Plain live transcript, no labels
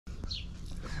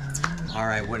All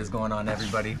right, what is going on,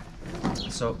 everybody?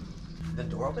 So, the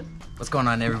door open? What's going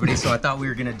on, everybody? So I thought we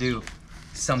were gonna do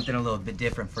something a little bit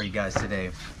different for you guys today.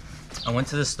 I went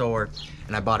to the store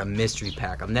and I bought a mystery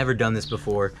pack. I've never done this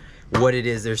before. What it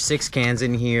is, there's 6 cans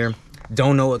in here.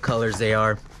 Don't know what colors they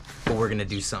are, but we're gonna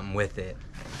do something with it.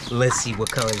 Let's see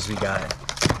what colors we got.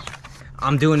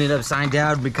 I'm doing it upside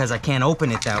down because I can't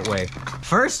open it that way.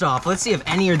 First off, let's see if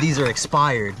any of these are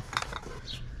expired.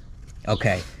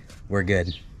 Okay, we're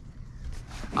good.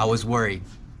 I was worried.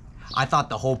 I thought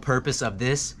the whole purpose of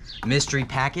this mystery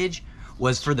package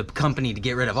was for the company to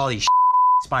get rid of all these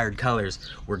expired colors.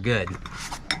 We're good.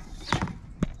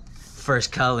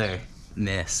 First color,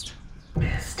 mist.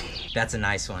 Misty. That's a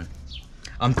nice one.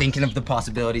 I'm thinking of the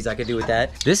possibilities I could do with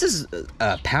that. This is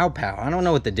Pow Pow. I don't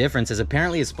know what the difference is.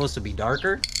 Apparently it's supposed to be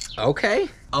darker. Okay.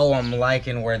 Oh, I'm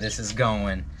liking where this is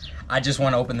going. I just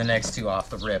want to open the next 2 off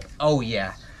the rip. Oh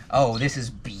yeah. Oh, this is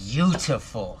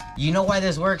beautiful. You know why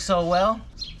this works so well?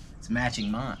 It's matching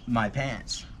my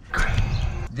pants.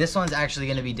 This one's actually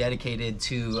gonna be dedicated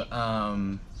to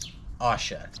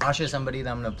Asha. Asha is somebody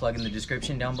that I'm gonna plug in the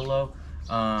description down below.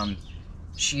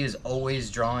 She is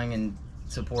always drawing and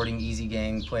supporting Easy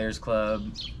Gang, Players Club,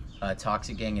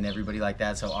 Toxic Gang, and everybody like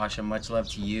that. So Asha, much love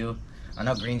to you. I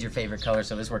know green's your favorite color,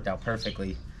 so this worked out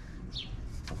perfectly.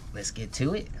 Let's get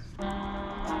to it.